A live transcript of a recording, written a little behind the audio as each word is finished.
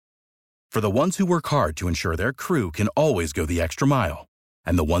For the ones who work hard to ensure their crew can always go the extra mile,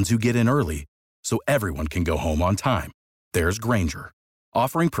 and the ones who get in early so everyone can go home on time, there's Grainger,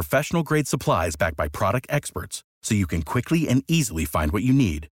 offering professional-grade supplies backed by product experts so you can quickly and easily find what you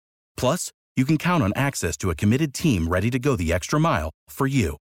need. Plus, you can count on access to a committed team ready to go the extra mile for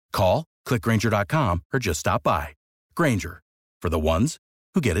you. Call, click Grainger.com, or just stop by. Grainger, for the ones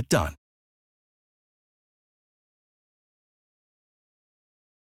who get it done.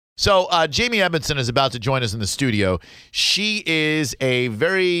 So Jaime Edmondson is about to join us in the studio. She is a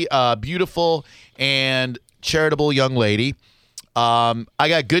very beautiful and charitable young lady. I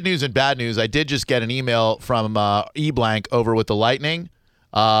got good news and bad news. I did just get an email from eBlank over with the Lightning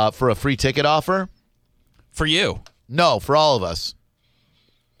for a free ticket offer. For you? No, for all of us.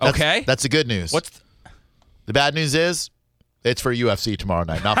 Okay. That's the good news. What's the bad news is it's for UFC tomorrow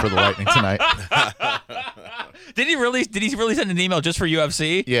night, not for the Lightning tonight. Did he really send an email just for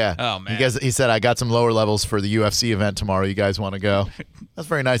UFC? Yeah. Oh, man. He said, I got some lower levels for the UFC event tomorrow. You guys want to go? That's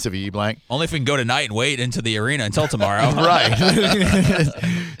very nice of you, eBlank. Only if we can go tonight and wait into the arena until tomorrow. Right.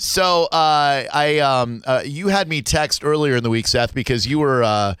 So you had me text earlier in the week, Seth, because you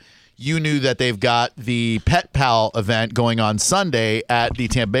knew that they've got the Pet Pal event going on Sunday at the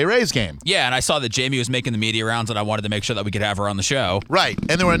Tampa Bay Rays game. Yeah, and I saw that Jaime was making the media rounds, and I wanted to make sure that we could have her on the show. Right,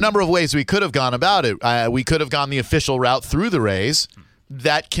 and there were a number of ways we could have gone about it. We could have gone the official route through the Rays.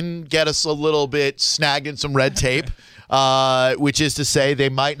 That can get us a little bit snagged in some red tape. Which is to say they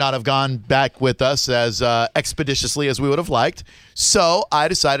might not have gone back with us as expeditiously as we would have liked. So I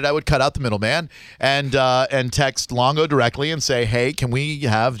decided I would cut out the middleman and text Longo directly and say, hey, can we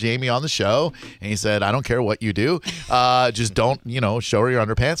have Jaime on the show? And he said, I don't care what you do. Just don't, show her your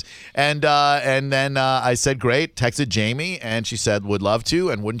underpants. And then I said, great, texted Jaime, and she said, would love to.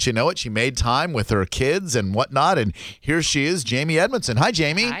 And wouldn't you know it, she made time with her kids and whatnot. And here she is, Jaime Edmondson. Hi,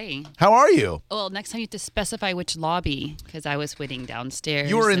 Jaime. Hi. How are you? Well, next time you have to specify which lobby, because I was waiting downstairs.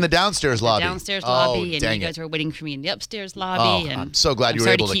 You were in the downstairs lobby. Downstairs lobby, and you guys it. were waiting for me in the upstairs lobby. Oh, and I'm so glad you were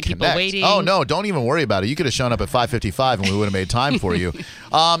sorry able to to keep connect. people waiting. Oh, no, don't even worry about it. You could have shown up at 5:55 and we would have made time for you.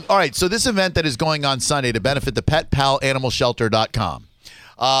 All right, so this event that is going on Sunday to benefit the PetPalAnimalShelter.com.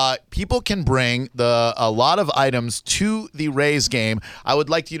 People can bring a lot of items to the Rays game. I would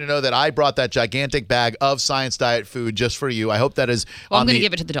like you to know that I brought that gigantic bag of Science Diet food just for you. I hope that is. Well, I'm going to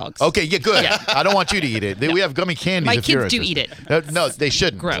give it to the dogs. Okay, yeah, good. Yeah. I don't want you to eat it. We have gummy candies. My if you're kids do interested. eat it. No, they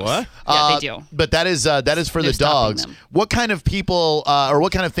shouldn't. Gross. What? Yeah, they do. But that is for They're the dogs. stopping them. What kind of people or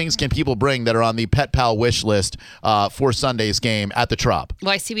what kind of things can people bring that are on the Pet Pal wish list for Sunday's game at the Trop?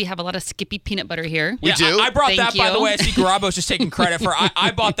 Well, I see we have a lot of Skippy peanut butter here. We do? I brought Thank that, by you. the way. I see Garabo's just taking credit for.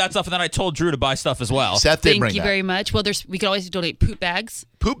 I bought that stuff, and then I told Drew to buy stuff as well. Seth did Thank bring you that. very much. Well, we could always donate poop bags.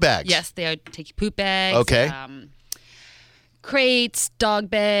 Poop bags. Yes, they take poop bags. Okay. Crates,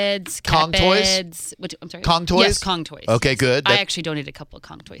 dog beds, cat Kong toys? beds. I'm sorry. Kong toys? Yes, Kong toys. Okay, good. I actually donated a couple of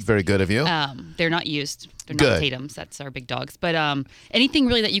Kong toys. Very good of you. They're not used. They're Good. not Tatum's. That's our big dogs. But anything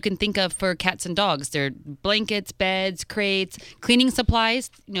really that you can think of for cats and dogs. They're blankets, beds, crates, cleaning supplies,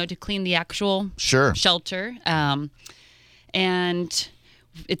 to clean the actual Sure. shelter. And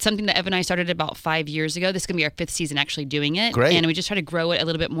it's something that Evan and I started about 5 years ago. This is going to be our 5th season actually doing it. Great. And we just try to grow it a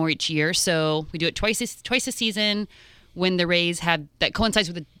little bit more each year. So we do it twice a season when the Rays have, that coincides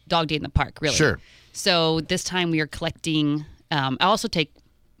with the dog day in the park, really. Sure. So this time we are collecting, I also take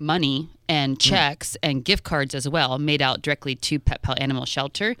money and checks and gift cards as well, made out directly to Pet Pal Animal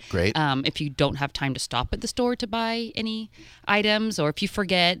Shelter. Great. If you don't have time to stop at the store to buy any items, or if you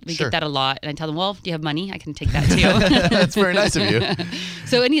forget, we Sure. get that a lot. And I tell them, well, do you have money? I can take that too. That's very nice of you.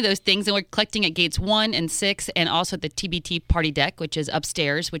 So any of those things, and we're collecting at gates 1 and 6, and also at the TBT party deck, which is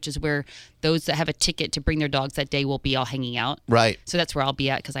upstairs, which is where those that have a ticket to bring their dogs that day will be all hanging out. Right. So that's where I'll be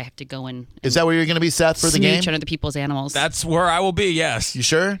at because I have to go and Is that where you're going to be, Seth, for the game? smooch on other people's animals. That's where I will be. Yes. You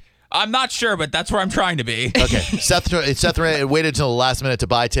sure? I'm not sure, but that's where I'm trying to be. Okay. Seth waited until the last minute to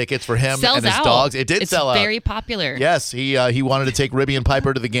buy tickets for him Sells and his out. dogs. It did sell out. It's very popular. Yes, he wanted to take Ribby and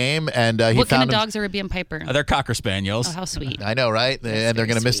Piper to the game, and he What kind found of him. dogs are Ribby and Piper? They're Cocker Spaniels. Oh, how sweet. I know, right? And they're very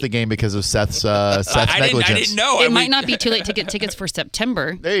going to miss sweet. the game because of Seth's negligence. I didn't know. It might not be too late to get tickets for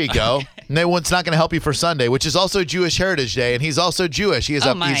September. There you go. No, it's not going to help you for Sunday, which is also Jewish Heritage Day, and he's also Jewish. He is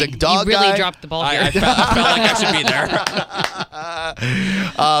Oh my! he's a dog you really guy. dropped the ball here. I felt like I should be there.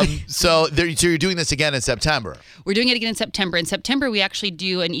 So you're doing this again in September. We're doing it again in September. In September, we actually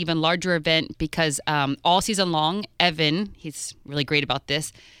do an even larger event because all season long, Evan, he's really great about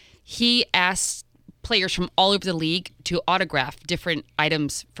this, he asks players from all over the league to autograph different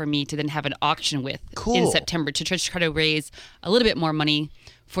items for me to then have an auction with in September to try to raise a little bit more money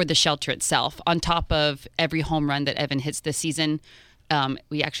for the shelter itself on top of every home run that Evan hits this season.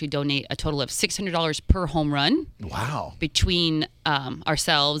 We actually donate a total of $600 per home run. Wow. Between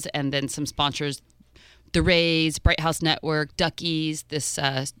ourselves and then some sponsors, the Rays, Bright House Network, Duckies, this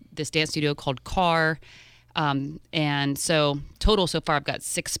dance studio called Car. And so total so far I've got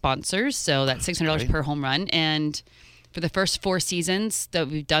 6 sponsors. So that's $600 per home run. And for the first 4 seasons that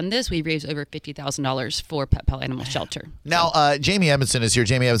we've done this, we've raised over $50,000 for Pet Pal Animal Shelter. Now, Jaime Edmondson is here.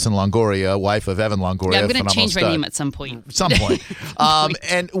 Jaime Edmondson Longoria, wife of Evan Longoria. Yeah, I'm going to change my name at some point.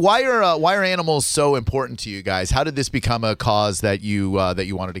 And why are animals so important to you guys? How did this become a cause that you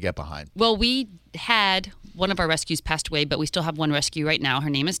wanted to get behind? Well, we had one of our rescues passed away, but we still have one rescue right now. Her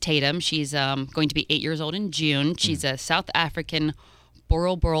name is Tatum. She's going to be 8 years old in June. She's a South African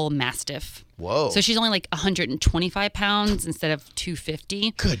Borough Mastiff. Whoa. So she's only like 125 pounds instead of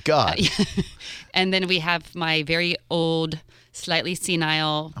 250. Good God. And then we have my very old, slightly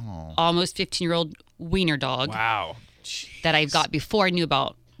senile, almost 15-year-old wiener dog. Wow. That I got before I knew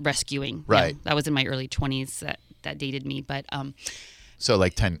about rescuing. Right. That was in my early 20s that dated me. But so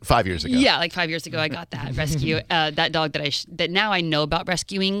like 5 years ago. Yeah, like 5 years ago I got that rescue. That dog that now I know about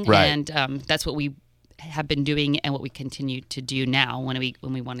rescuing. Right. And that's what we have been doing and what we continue to do now when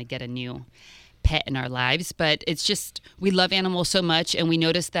we want to get a new pet in our lives. But it's just, we love animals so much, and we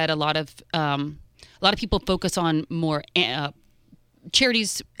notice that a lot of people focus on more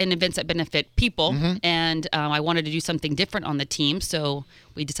charities and events that benefit people. And I wanted to do something different on the team, so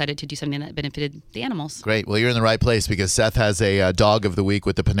we decided to do something that benefited the animals. Great. Well, you're in the right place because Seth has a dog of the week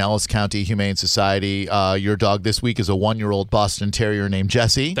with the Pinellas County Humane Society. Your dog this week is a 1-year-old Boston Terrier named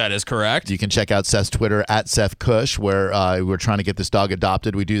Jessie. That is correct. You can check out Seth's Twitter at Seth Cush, where we're trying to get this dog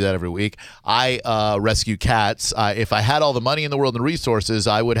adopted. We do that every week. I rescue cats. If I had all the money in the world and resources,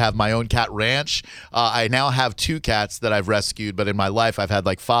 I would have my own cat ranch. I now have 2 cats that I've rescued, but in my life I've had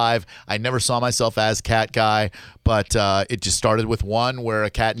like 5. I never saw myself as cat guy, but it just started with 1 where a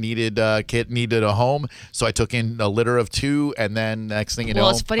cat needed a home, so I took in a litter of 2, and then next thing you know,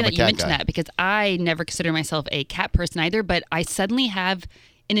 well, it's funny I'm a that you cat mentioned guy. that because I never consider myself a cat person either, but I suddenly have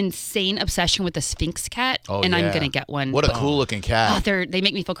an insane obsession with the Sphinx cat, and I'm going to get one. What a cool looking cat. They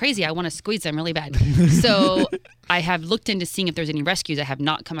make me feel crazy. I want to squeeze them really bad. So I have looked into seeing if there's any rescues. I have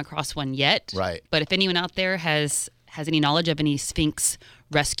not come across one yet. Right. But if anyone out there has any knowledge of any Sphinx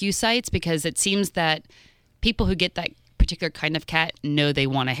rescue sites, because it seems that people who get that particular kind of cat know they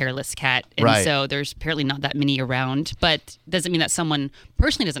want a hairless cat, and Right. so there's apparently not that many around, but doesn't mean that someone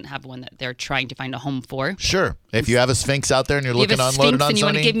personally doesn't have one that they're trying to find a home for. Sure. If you have a Sphinx out there and you're You have looking a to unload Sphinx it on and you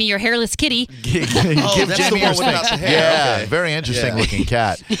want to somebody, give me your hairless kitty. give that's Jamie the your one without Sphinx. the hair. Yeah, Okay. very interesting looking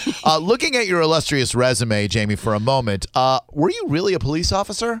cat. Looking at your illustrious resume, Jamie, for a moment, were you really a police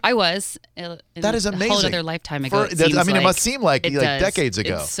officer? I was. That is A whole amazing. other lifetime ago. It must seem like It does. decades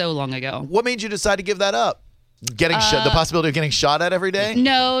ago. It's so long ago. What made you decide to give that up? Getting the possibility of getting shot at every day?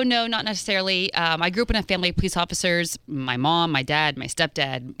 No, not necessarily. I grew up in a family of police officers. My mom, my dad, my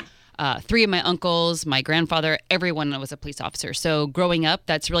stepdad, 3 of my uncles, my grandfather, everyone was a police officer. So growing up,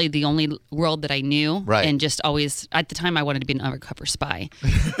 that's really the only world that I knew. Right. And just always, at the time, I wanted to be an undercover spy.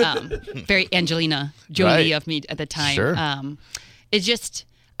 Very Angelina Jolie Right. of me at the time. Sure. It's just,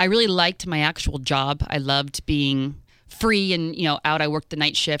 I really liked my actual job. I loved being free and out. I worked the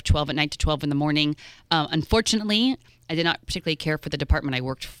night shift, 12 at night to 12 in the morning. Unfortunately, I did not particularly care for the department I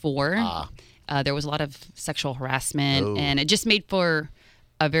worked for. There was a lot of sexual harassment, and it just made for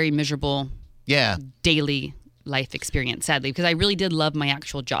a very miserable daily life experience, sadly, because I really did love my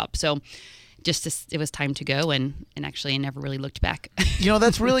actual job. So it was time to go, and actually I never really looked back.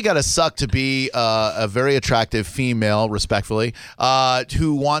 That's really got to suck to be a very attractive female, respectfully,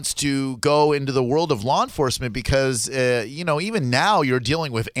 who wants to go into the world of law enforcement because, even now you're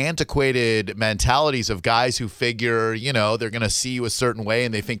dealing with antiquated mentalities of guys who figure, they're going to see you a certain way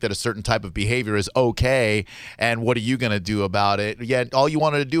and they think that a certain type of behavior is okay. And what are you going to do about it? Yet all you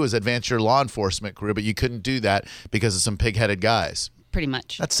wanted to do is advance your law enforcement career, but you couldn't do that because of some pig-headed guys. Pretty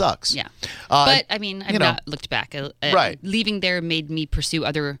much. That sucks. Yeah. But, I mean, I've not looked back. Right. Leaving there made me pursue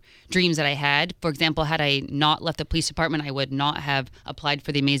other dreams that I had. For example, had I not left the police department, I would not have applied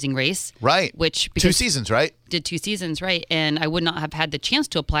for The Amazing Race. Right. Which 2 seasons, right? Did 2 seasons, right. And I would not have had the chance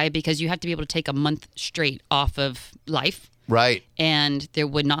to apply because you have to be able to take a month straight off of life. Right. And there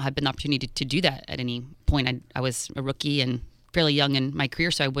would not have been an opportunity to do that at any point. I was a rookie and fairly young in my career,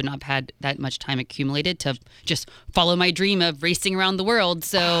 so I would not have had that much time accumulated to just follow my dream of racing around the world.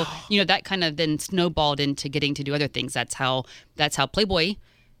 So, that kind of then snowballed into getting to do other things. That's how Playboy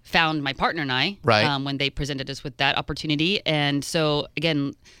found my partner and I, right. When they presented us with that opportunity. And so,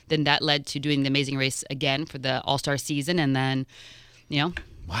 again, then that led to doing The Amazing Race again for the All-Star season. And then,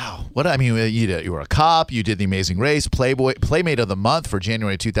 Wow. You were a cop. You did The Amazing Race, Playmate of the Month for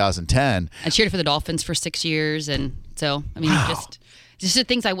January 2010. I cheered for the Dolphins for 6 years. And so, just the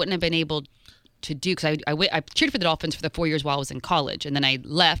things I wouldn't have been able to do because I cheered for the Dolphins for the 4 years while I was in college. And then I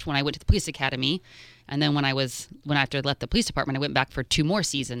left when I went to the police academy. And then after I left the police department, I went back for 2 more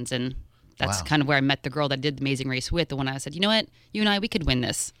seasons. And that's kind of where I met the girl that did The Amazing Race with, the one I said, you know what, you and I, we could win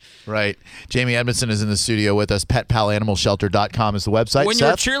this. Right. Jaime Edmondson is in the studio with us. PetPalAnimalShelter.com is the website. When you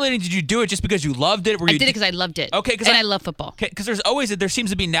were cheerleading, did you do it just because you loved it? I did it because I loved it. Okay, and I love football. Because there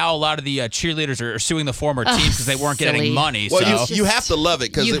seems to be now a lot of the cheerleaders are suing the former teams because they weren't getting any money. Well, you have to love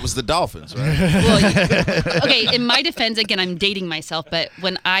it because it was the Dolphins, right? Well, okay, in my defense, again, I'm dating myself, but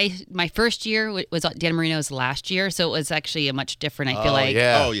when my first year was Dan Marino's last year, so it was actually a much different, I feel like.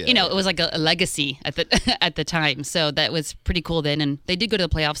 Yeah. Oh, yeah. It was like a legacy at the time, so that was pretty cool then. And they did go to the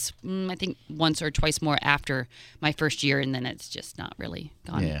playoffs, I think once or twice more after my first year, and then it's just not really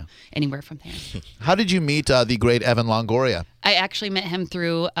gone anywhere from there. How did you meet the great Evan Longoria? I actually met him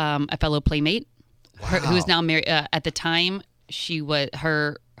through a fellow playmate who is now married. At the time, she was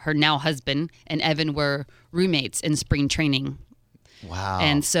her now husband and Evan were roommates in spring training. Wow.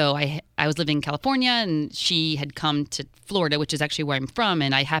 And so I was living in California, and she had come to Florida, which is actually where I'm from,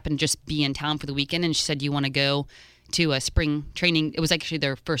 and I happened to just be in town for the weekend, and she said, do you want to go to a spring training? It was actually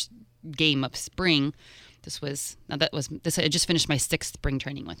their first game of spring. I just finished my 6th spring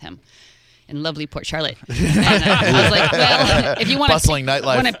training with him in lovely Port Charlotte. And I was like, well, if you want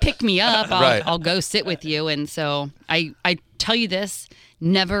to pick me up, I'll go sit with you. And so I tell you this,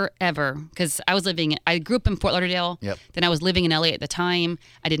 never, ever, because I grew up in Fort Lauderdale. Yep. Then I was living in LA at the time.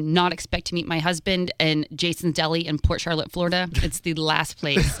 I did not expect to meet my husband in Jason's Deli in Port Charlotte, Florida. It's the last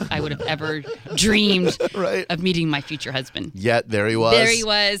place I would have ever dreamed of meeting my future husband. Yet there he was. There he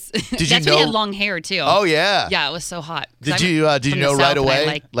was. Did That's when he had long hair too. Oh yeah. Yeah, it was so hot. Did you know right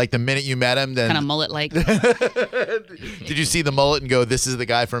away? Like the minute you met him, then kind of mullet like. Did you see the mullet and go, "This is the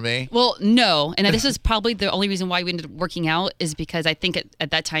guy for me"? Well, no, and this is probably the only reason why we ended up working out is because I think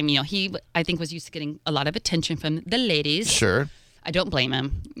at that time, he I think was used to getting a lot of attention from the ladies. Sure. I don't blame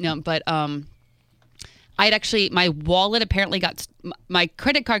him. But I'd actually, my wallet apparently my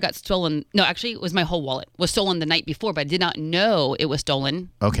credit card got stolen. No, actually, it was my whole wallet was stolen the night before, but I did not know it was stolen.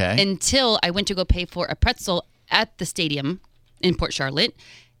 Okay. Until I went to go pay for a pretzel at the stadium in Port Charlotte.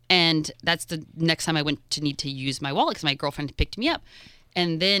 And that's the next time I went to need to use my wallet because my girlfriend picked me up.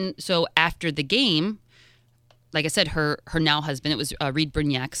 And then, so after the game, like I said, her now husband, it was Reed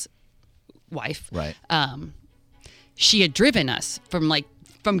Brugnac's wife. Right. She had driven us from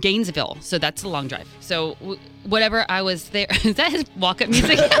Gainesville, so that's a long drive. So whatever, I was there. Is that his walk-up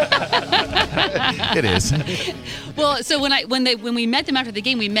music? It is. Well, so when we met them after the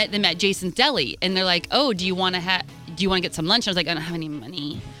game, we met them at Jason's Deli, and they're like, "Oh, do you want to get some lunch?" And I was like, "I don't have any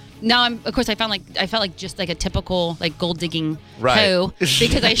money." Now I felt like just like a typical like gold digging hoe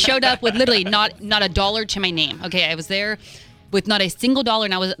because I showed up with literally not $1 to my name. Okay, I was there with not a single dollar,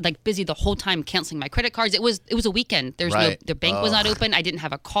 and I was like busy the whole time canceling my credit cards. It was a weekend. There's the bank was not open. I didn't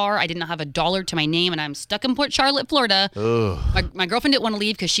have a car. I didn't have $1 to my name, and I'm stuck in Port Charlotte, Florida. My girlfriend didn't want to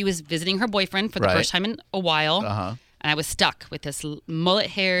leave because she was visiting her boyfriend for the first time in a while. Uh-huh. And I was stuck with this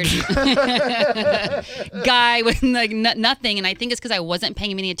mullet-haired guy with like nothing. And I think it's because I wasn't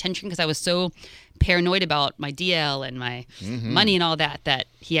paying him any attention because I was so paranoid about my DL and my money and all that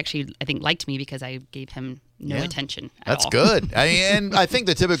he actually, I think, liked me because I gave him no attention at That's all. good. And I think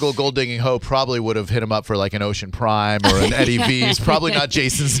the typical gold digging hoe probably would have hit him up for like an Ocean Prime or an Eddie V's. Probably not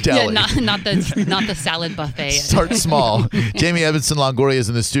Jason's Deli. Yeah, not the salad buffet. Start small. Jaime Edmondson Longoria is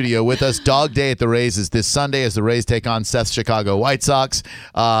in the studio with us. Dog Day at the Rays is this Sunday as the Rays take on Seth's Chicago White Sox.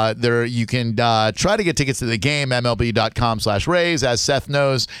 You can try to get tickets to the game, MLB.com/Rays. As Seth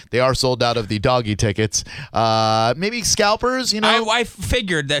knows, they are sold out of the doggy tickets. Maybe scalpers, I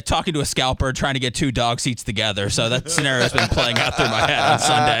figured that talking to a scalper, trying to get 2 dog seats together, so that scenario's been playing out through my head on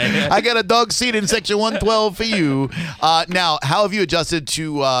Sunday. I got a dog seat in section 112 for you. Now, how have you adjusted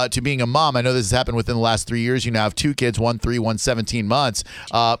to being a mom? I know this has happened within the last 3 years. You now have 2 kids, 1 3, 1 17 months.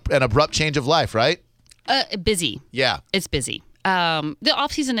 An abrupt change of life, right? Busy. Yeah. It's busy. The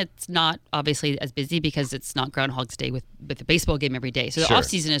off season, it's not obviously as busy because it's not Groundhog's Day with the baseball game every day. So the off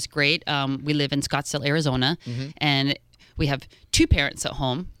season is great. We live in Scottsdale, Arizona, and we have 2 parents at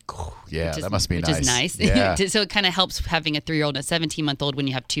home. Yeah, that must be nice. Which is nice. Yeah. So it kind of helps having a 3-year-old and a 17-month-old when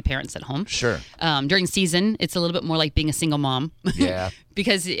you have 2 parents at home. Sure. During season, it's a little bit more like being a single mom. Yeah.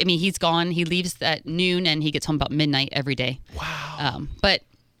 Because, he's gone. He leaves at noon and he gets home about midnight every day. Wow. But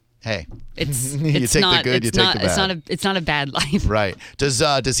Hey, It's you it's take not the good, it's you not take the bad. it's not a bad life. Right. Does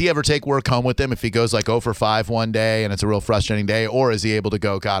he ever take work home with him if he goes like 0 for 5 one day and it's a real frustrating day, or is he able to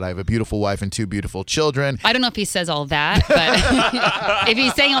go, God, I have a beautiful wife and 2 beautiful children? I don't know if he says all that, but if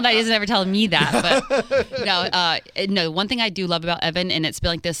he's saying all that, he doesn't ever tell me that. But no, one thing I do love about Evan, and it's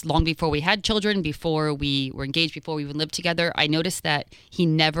been like this long before we had children, before we were engaged, before we even lived together, I noticed that he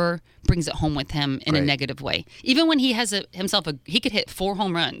never brings it home with him in a negative way. Even when he has he could hit 4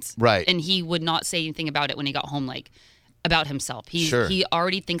 home runs. Right. And he would not say anything about it when he got home, like about himself. He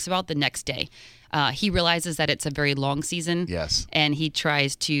already thinks about the next day. He realizes that it's a very long season. Yes. And he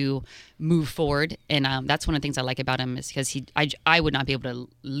tries to move forward. And that's one of the things I like about him, is because I would not be able to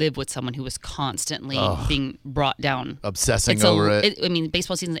live with someone who was constantly being brought down. Obsessing over it. I mean,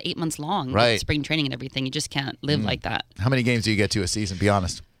 baseball season is 8 months long. Right. With spring training and everything. You just can't live like that. How many games do you get to a season? Be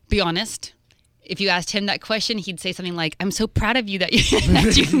honest. Be honest. If you asked him that question, he'd say something like, I'm so proud of you that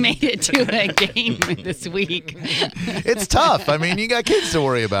you made it to a game this week. It's tough. I mean, you got kids to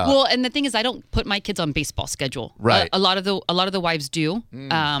worry about. Well, and the thing is, I don't put my kids on baseball schedule. Right. A lot of the wives do.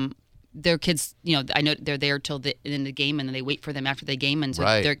 Their kids, I know they're there till the end of the game, and then they wait for them after the game, and so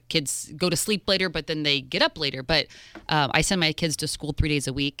their kids go to sleep later, but then they get up later. But I send my kids to school 3 days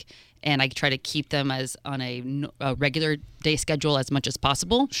a week, and I try to keep them as on a regular day schedule as much as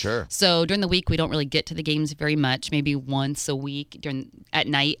possible. Sure. So during the week, we don't really get to the games very much, maybe once a week at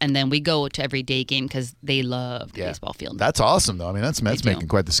night, and then we go to every day game because they love the baseball field. That's awesome, though. I mean, that's making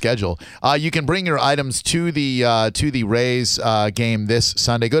quite the schedule. You can bring your items to the Rays game this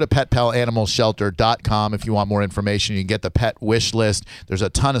Sunday. Go to petpalanimalshelter.com if you want more information. You can get the pet wish list. There's a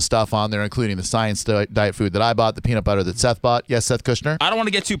ton of stuff on there, including the science diet food that I bought, the peanut butter that Seth bought. Yes, Seth Kushner? I don't want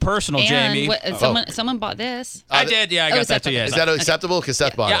to get too personal, Jamie. Someone bought this. I did. Yeah, I got that too. Yeah. Is that acceptable? Because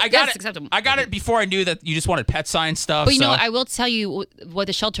Seth bought it. I got That's it. acceptable. I got it before I knew that you just wanted pet science stuff. But you know what? I will tell you what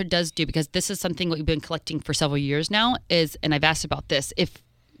the shelter does do, because this is something we've been collecting for several years now, and I've asked about this. If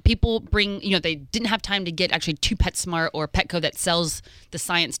people bring, they didn't have time to get actually to PetSmart or Petco that sells the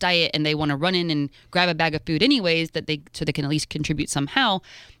science diet, and they want to run in and grab a bag of food anyways, so they can at least contribute somehow,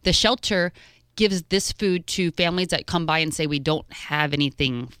 the shelter gives this food to families that come by and say, we don't have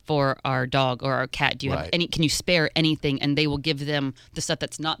anything for our dog or our cat. Do you have any? Can you spare anything? And they will give them the stuff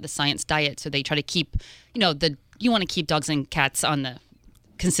that's not the science diet. So they try to keep, you want to keep dogs and cats on the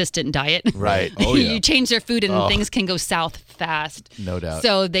consistent diet. Right. Oh, yeah. You change their food and things can go south fast. No doubt.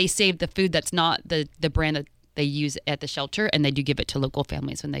 So they save the food that's not the brand that they use at the shelter, and they do give it to local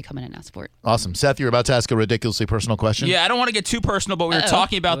families when they come in and ask for it. Awesome. Seth, you're about to ask a ridiculously personal question? Yeah, I don't want to get too personal, but we were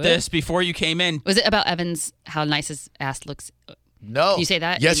talking about this before you came in. Was it about Evan's, how nice his ass looks? No. Can you say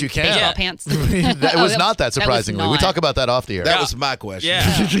that? Yes, in you can. Baseball pants? It was not that, surprisingly. That was We not. talk about that off the air. That was my question.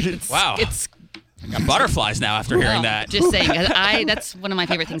 Yeah. Wow. It's I got butterflies now after hearing that. Just saying, that's one of my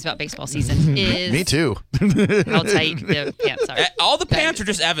favorite things about baseball season is Me too. how tight the pants are. All the pants are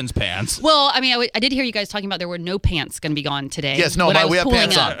just Evan's pants. Well, I mean, I did hear you guys talking about there were no pants going to be gone today. Yes, no, when I was we have pulling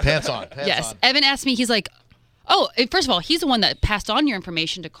pants up. on. Pants on. Pants Yes. on. Evan asked me, he's like, oh, first of all, he's the one that passed on your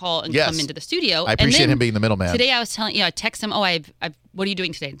information to call and come into the studio. I appreciate and then him being the middleman. Today I was telling, I text him, what are you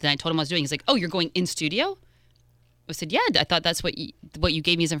doing today? Then I told him what I was doing. He's like, oh, you're going in studio? I said, yeah, I thought that's what you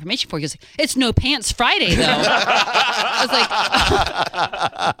gave me as information for. He goes, it's no pants Friday, though. I was like,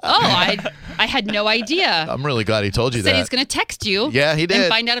 I had no idea. I'm really glad he told you Said that. he's going to text you. Yeah, he did. And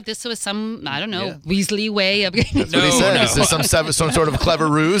find out if this was some, I don't know, Weasley way of That's what he said. Is this some sort of clever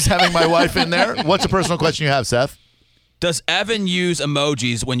ruse, having my wife in there? What's a personal question you have, Seth? Does Evan use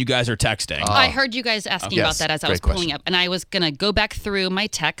emojis when you guys are texting? I heard you guys asking about that as I was pulling up. And I was going to go back through my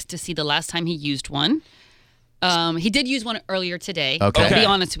text to see the last time he used one. He did use one earlier today, Okay. to be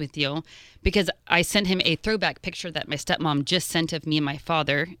honest with you, because I sent him a throwback picture that my stepmom just sent of me and my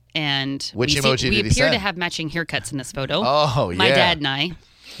father. And Which emoji did he we appear send? to have matching haircuts in this photo. Oh, yeah. My dad and I.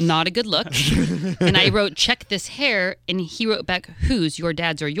 Not a good look. And I wrote, check this hair. And he wrote back, whose, your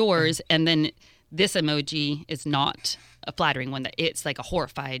dad's or yours? And then this emoji is not a flattering one. That it's like a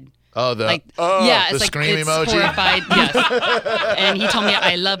horrified. Oh, the it's scream it's emoji. Horrified, yes. And he told me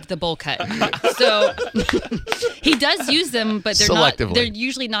I love the bowl cut. So he does use them, but they're Selectively. not. They're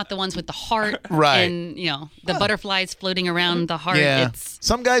usually not the ones with the heart, Right. And the butterflies floating around the heart. Yeah. It's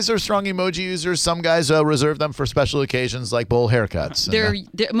Some guys are strong emoji users. Some guys reserve them for special occasions like bowl haircuts.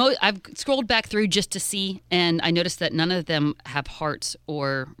 I've scrolled back through just to see, and I noticed that none of them have hearts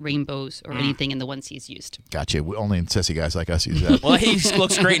or rainbows or anything in the ones he's used. Gotcha. Only sissy guys like us use that. Well, he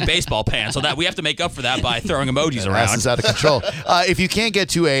looks great in baseball baseball pan, so that we have to make up for that by throwing emojis around. This is out of control. If you can't get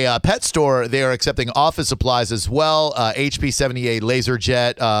to a pet store, they are accepting office supplies as well. HP 78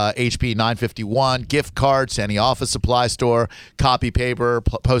 LaserJet, HP 951, gift cards to any office supply store, copy paper,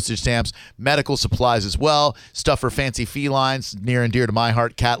 postage stamps, medical supplies as well. Stuff for fancy felines, near and dear to my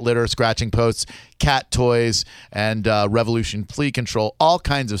heart, cat litter, scratching posts, cat toys, and Revolution Flea Control, all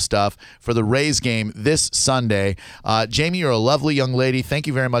kinds of stuff for the Rays game this Sunday. Jamie, you're a lovely young lady. Thank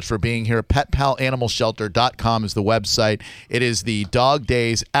you very much for being here. PetPalAnimalShelter.com is the website. It is the dog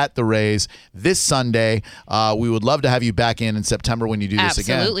days at the Rays this Sunday. We would love to have you back in September when you do this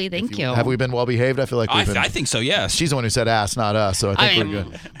again. Absolutely, thank you. Have we been well behaved? I feel like we've been. I think so, yes. She's the one who said ass, not us, so I think we're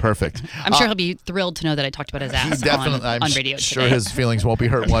good. Perfect. I'm sure he'll be thrilled to know that I talked about his ass on radio sure today. his feelings won't be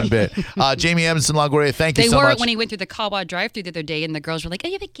hurt one bit. Jaime Edmondson Longoria, thank you so much. They were when he went through the Kawa drive-through the other day, and the girls were like, "Oh,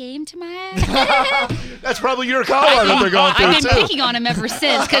 you have a game tomorrow?" That's probably your car that they're going through, I've been too. picking on him ever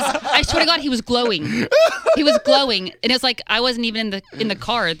since because I swear to God, he was glowing. He was glowing, and it's like I wasn't even in the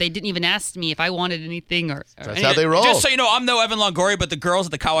car. They didn't even ask me if I wanted anything or That's anything. how they roll. Just so you know, I'm no Evan Longoria, but the girls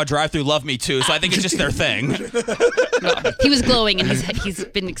at the Kawa drive-thru love me too, so I think it's just their thing. He was glowing, and he's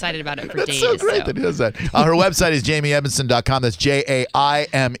been excited about it for days. So great that he does that. Her website is JamieEdmondson.com. That's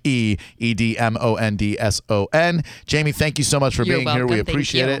JAIMEEDMONDSON. Jamie, thank you so much for You're being here. We welcome. Thank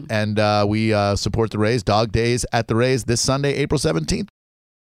appreciate you. it. And we support the Rays. Dog Days at the Rays this Sunday, April 17th.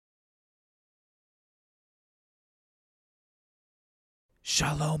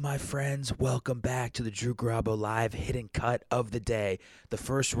 Shalom, my friends. Welcome back to the Drew Garabo Live Hidden Cut of the Day. The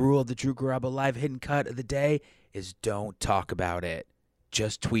first rule of the Drew Garabo Live Hidden Cut of the Day is don't talk about it.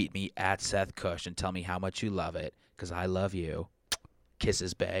 Just tweet me at Seth Cush and tell me how much you love it, because I love you.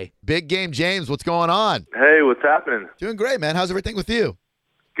 Kisses, bae. Big game, James. What's going on? Hey, what's happening? Doing great, man. How's everything with you?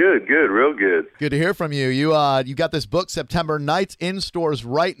 Good, real good. Good to hear from you. You got this book, September Nights, in stores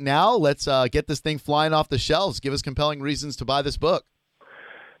right now. Let's get this thing flying off the shelves. Give us compelling reasons to buy this book.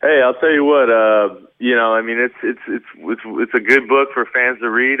 Hey, I'll tell you what. I mean, it's a good book for fans to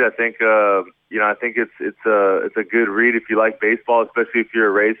read. I think, I think it's a good read if you like baseball, especially if you're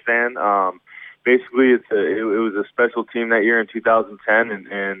a Rays fan. Basically, it was a special team that year in 2010,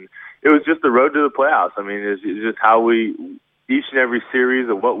 and it was just the road to the playoffs. I mean, it's just how each and every series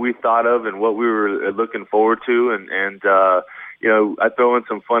of what we thought of and what we were looking forward to, and I throw in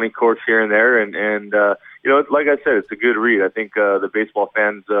some funny quirks here and there, and like I said, it's a good read. I think the baseball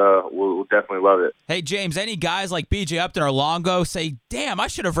fans will definitely love it. Hey, James, any guys like B.J. Upton or Longo say, damn, I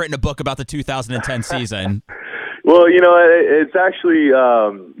should have written a book about the 2010 season? Well, it's actually,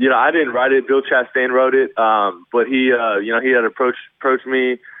 I didn't write it. Bill Chastain wrote it, but he had approached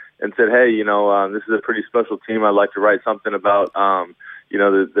me and said, hey, this is a pretty special team. I'd like to write something about,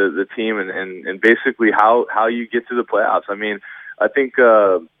 the team and basically how you get to the playoffs. I mean, I think,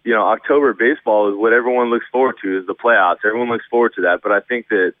 October baseball is what everyone looks forward to, is the playoffs. Everyone looks forward to that. But I think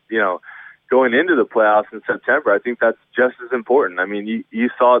that, going into the playoffs in September, I think that's just as important. I mean, you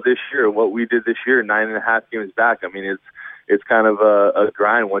saw this year, what we did this year, 9.5 games back. I mean, it's kind of a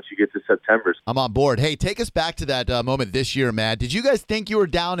grind once you get to September. I'm on board. Hey, take us back to that moment this year, man. Did you guys think you were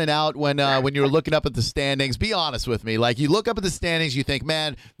down and out when you were looking up at the standings? Be honest with me. Like, you look up at the standings, you think,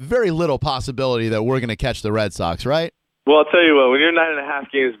 man, very little possibility that we're going to catch the Red Sox, right? Well, I'll tell you what, when you're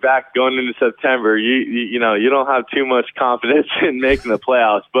 9.5 games back going into September, you don't have too much confidence in making the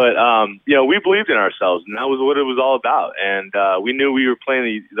playoffs. But, we believed in ourselves, and that was what it was all about. And we knew we were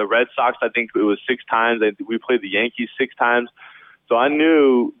playing the Red Sox, I think it was 6 times. We played the Yankees 6 times. So I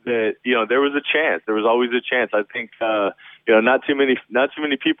knew that, there was a chance. There was always a chance. I think, not too many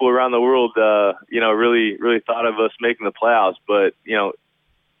people around the world, really thought of us making the playoffs. But,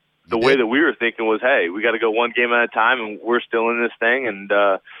 the way that we were thinking was, hey, we got to go one game at a time, and we're still in this thing. And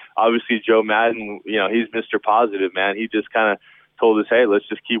obviously Joe Madden, he's Mr. Positive, man. He just kind of told us, hey, let's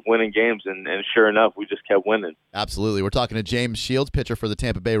just keep winning games. And sure enough, we just kept winning. Absolutely. We're talking to James Shields, pitcher for the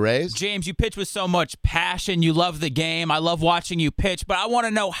Tampa Bay Rays. James, you pitch with so much passion. You love the game. I love watching you pitch. But I want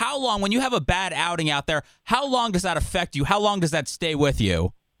to know, how long, when you have a bad outing out there, how long does that affect you? How long does that stay with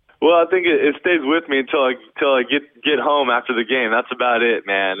you? Well, I think it stays with me until I get home after the game. That's about it,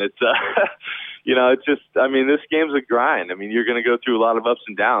 man. It's it's just, I mean, this game's a grind. I mean, you're going to go through a lot of ups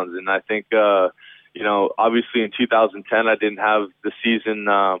and downs, and I think obviously in 2010 I didn't have the season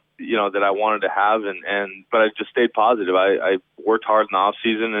that I wanted to have, but I just stayed positive. I worked hard in the off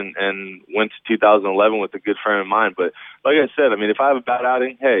season and went to 2011 with a good frame of mind. But like I said, I mean, if I have a bad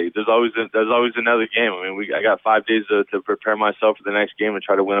outing, hey, there's always another game. I mean, I got 5 days to prepare myself for the next game and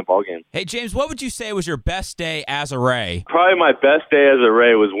try to win a ball game. Hey, James, what would you say was your best day as a Ray? Probably my best day as a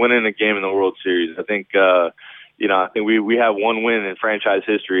Ray was winning a game in the World Series. I think I think we have one win in franchise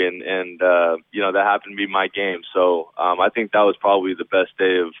history, and that happened to be my game. So I think that was probably the best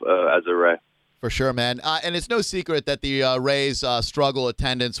day of as a Ray. For sure, man. And it's no secret that the Rays struggle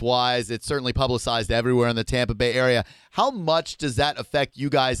attendance-wise. It's certainly publicized everywhere in the Tampa Bay area. How much does that affect you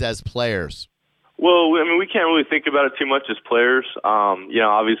guys as players? Well, I mean, we can't really think about it too much as players.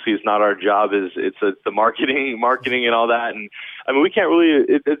 Obviously, it's not our job. It's the marketing and all that. And I mean, we can't really.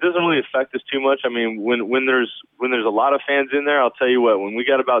 It doesn't really affect us too much. I mean, when there's a lot of fans in there, I'll tell you what. When we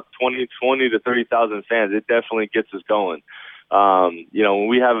got about 20 to 30,000 fans, it definitely gets us going. When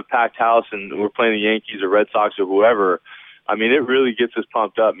we have a packed house and we're playing the Yankees or Red Sox or whoever, I mean, it really gets us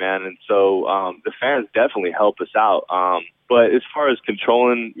pumped up, man. And so the fans definitely help us out. But as far as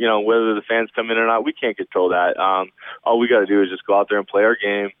controlling, whether the fans come in or not, we can't control that. All we got to do is just go out there and play our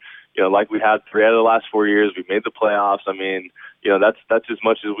game. Like we had 3 out of the last 4 years. We made the playoffs. I mean, that's as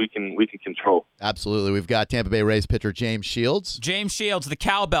much as we can control. Absolutely. We've got Tampa Bay Rays pitcher James Shields. James Shields, the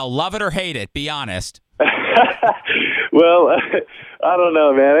cowbell. Love it or hate it? Be honest. Well, I don't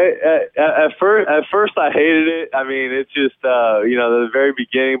know, man. At first I hated it. I mean, it's just the very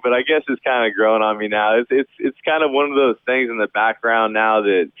beginning, but I guess it's kind of grown on me now. It's kind of one of those things in the background now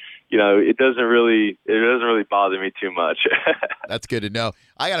that it doesn't really bother me too much. That's good to know.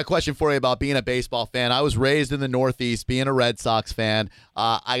 I got a question for you about being a baseball fan. I was raised in the Northeast, being a Red Sox fan.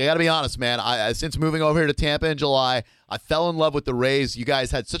 I got to be honest, man. Since moving over here to Tampa in July, I fell in love with the Rays. You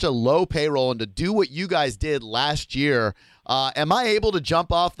guys had such a low payroll, and to do what you guys did last year, am I able to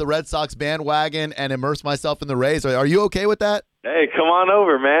jump off the Red Sox bandwagon and immerse myself in the Rays? Are you okay with that? Hey, come on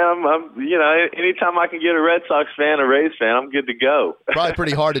over, man. I'm anytime I can get a Red Sox fan, a Rays fan, I'm good to go. Probably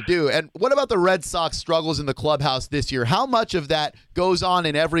pretty hard to do. And what about the Red Sox struggles in the clubhouse this year? How much of that goes on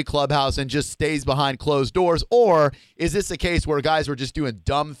in every clubhouse and just stays behind closed doors? Or is this a case where guys were just doing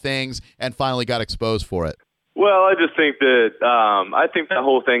dumb things and finally got exposed for it? Well, I just think that that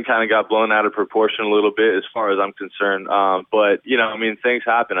whole thing kind of got blown out of proportion a little bit as far as I'm concerned. But things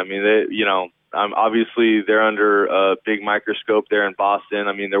happen. I mean, obviously they're under a big microscope there in Boston.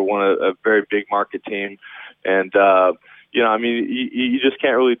 I mean, they're a very big market team, and you just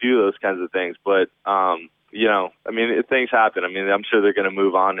can't really do those kinds of things. But things happen. I mean, I'm sure they're going to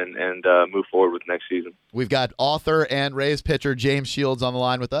move on and move forward with next season. We've got author and Rays pitcher James Shields on the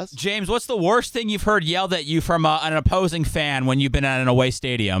line with us. James, what's the worst thing you've heard yelled at you from an opposing fan when you've been at an away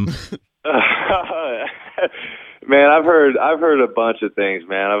stadium? Man, I've heard a bunch of things,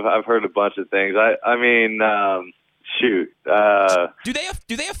 man. I've heard a bunch of things. Shoot. Do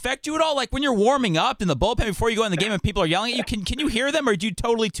they affect you at all? Like when you're warming up in the bullpen before you go in the game and people are yelling at you, can you hear them, or do you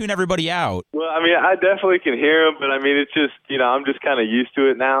totally tune everybody out? Well, I mean, I definitely can hear them, but I mean, it's just, I'm just kind of used to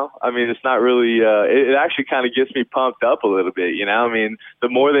it now. I mean, it's not really, it actually kind of gets me pumped up a little bit, I mean, the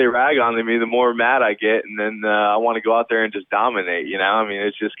more they rag on me, the more mad I get, and then I want to go out there and just dominate, I mean,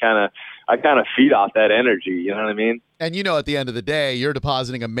 it's just I kind of feed off that energy, you know what I mean? And at the end of the day, you're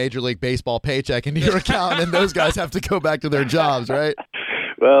depositing a Major League Baseball paycheck into your account, and those guys have to go back to their jobs, right?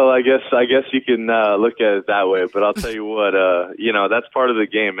 Well, I guess you can look at it that way, but I'll tell you what, that's part of the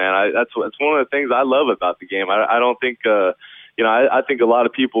game, man. That's one of the things I love about the game. I don't think, I think a lot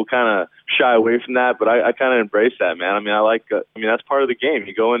of people kind of shy away from that, but I kind of embrace that, man. I mean, that's part of the game.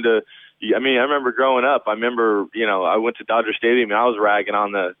 You go into, I remember growing up. I went to Dodger Stadium and I was ragging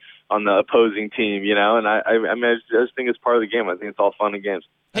on the opposing team, and I just think it's part of the game. I think it's all fun and games.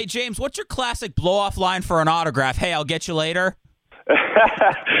 Hey, James, what's your classic blow-off line for an autograph? Hey, I'll get you later.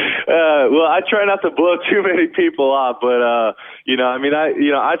 Well, I try not to blow too many people off, but I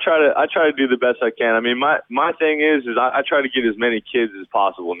try to do the best I can. I mean, my thing is I try to get as many kids as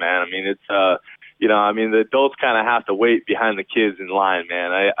possible, man. I mean, it's the adults kind of have to wait behind the kids in line,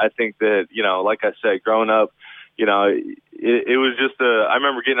 man. I think that, like I said, growing up, it was just I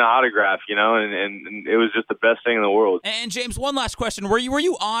remember getting an autograph, and it was just the best thing in the world. And James, one last question. Were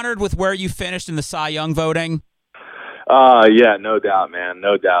you honored with where you finished in the Cy Young voting? Yeah, no doubt, man.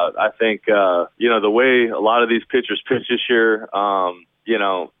 No doubt. I think, the way a lot of these pitchers pitch this year, I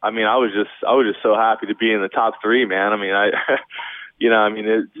was just so happy to be in the top 3, man. I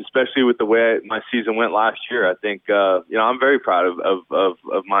mean, especially with the way my season went last year, I think, I'm very proud of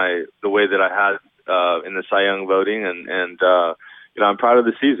the way that I had in the Cy Young voting, and I'm proud of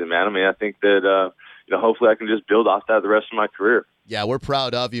the season, man. I mean, I think that hopefully I can just build off that the rest of my career. Yeah, we're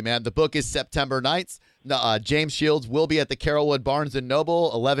proud of you, man. The book is September 9th. James Shields will be at the Carrollwood Barnes & Noble,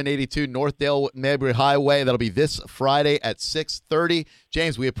 1182 Northdale Neighborhood Highway. That'll be this Friday at 6:30.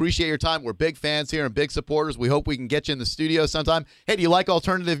 James, we appreciate your time. We're big fans here and big supporters. We hope we can get you in the studio sometime. Hey, do you like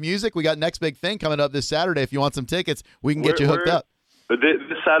alternative music? We got Next Big Thing coming up this Saturday. If you want some tickets, we can get you hooked up. This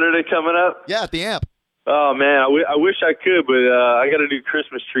Saturday coming up? Yeah, at the Amp. Oh man, I wish I could, but I got to do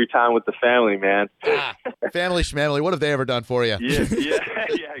Christmas tree time with the family, man. Family schmamily, what have they ever done for you? Yeah,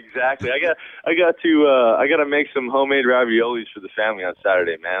 exactly. I got to make some homemade raviolis for the family on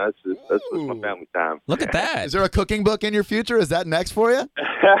Saturday, man. That's my family time. Look at that. Is there a cooking book in your future? Is that next for you?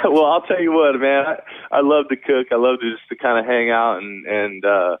 Well, I'll tell you what, man. I love to cook. I love to kind of hang out and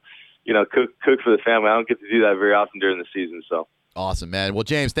cook for the family. I don't get to do that very often during the season, so. Awesome, man. Well,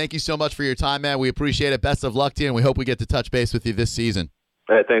 James, thank you so much for your time, man. We appreciate it. Best of luck to you, and we hope we get to touch base with you this season.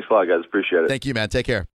 Hey, thanks a lot, guys. Appreciate it. Thank you, man. Take care.